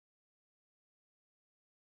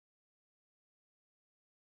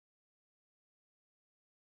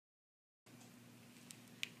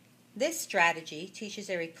This strategy teaches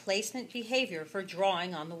a replacement behavior for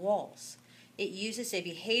drawing on the walls. It uses a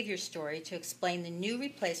behavior story to explain the new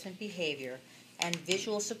replacement behavior and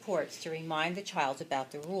visual supports to remind the child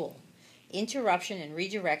about the rule. Interruption and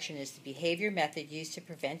redirection is the behavior method used to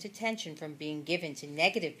prevent attention from being given to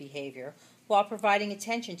negative behavior while providing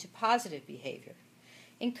attention to positive behavior.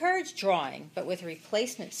 Encourage drawing, but with a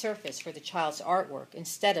replacement surface for the child's artwork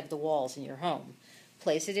instead of the walls in your home.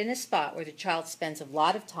 Place it in a spot where the child spends a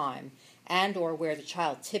lot of time and or where the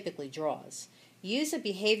child typically draws. Use a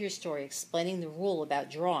behavior story explaining the rule about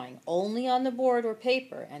drawing only on the board or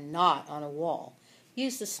paper and not on a wall.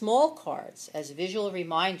 Use the small cards as visual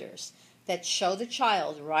reminders that show the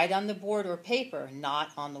child right on the board or paper, not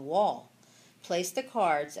on the wall. Place the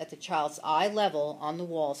cards at the child's eye level on the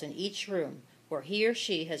walls in each room where he or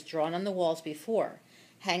she has drawn on the walls before.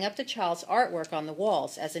 Hang up the child's artwork on the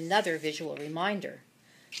walls as another visual reminder.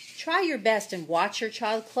 Try your best and watch your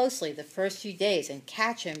child closely the first few days and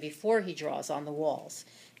catch him before he draws on the walls.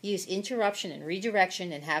 Use interruption and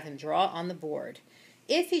redirection and have him draw on the board.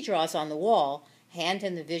 If he draws on the wall, hand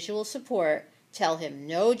him the visual support. Tell him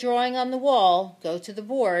no drawing on the wall, go to the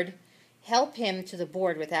board. Help him to the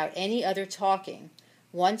board without any other talking.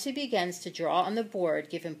 Once he begins to draw on the board,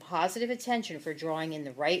 give him positive attention for drawing in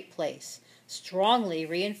the right place. Strongly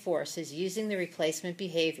reinforce his using the replacement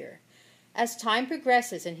behavior. As time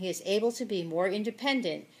progresses and he is able to be more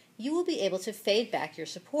independent, you will be able to fade back your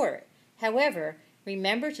support. However,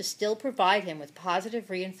 remember to still provide him with positive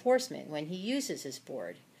reinforcement when he uses his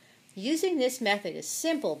board. Using this method is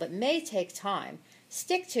simple but may take time.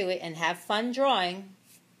 Stick to it and have fun drawing.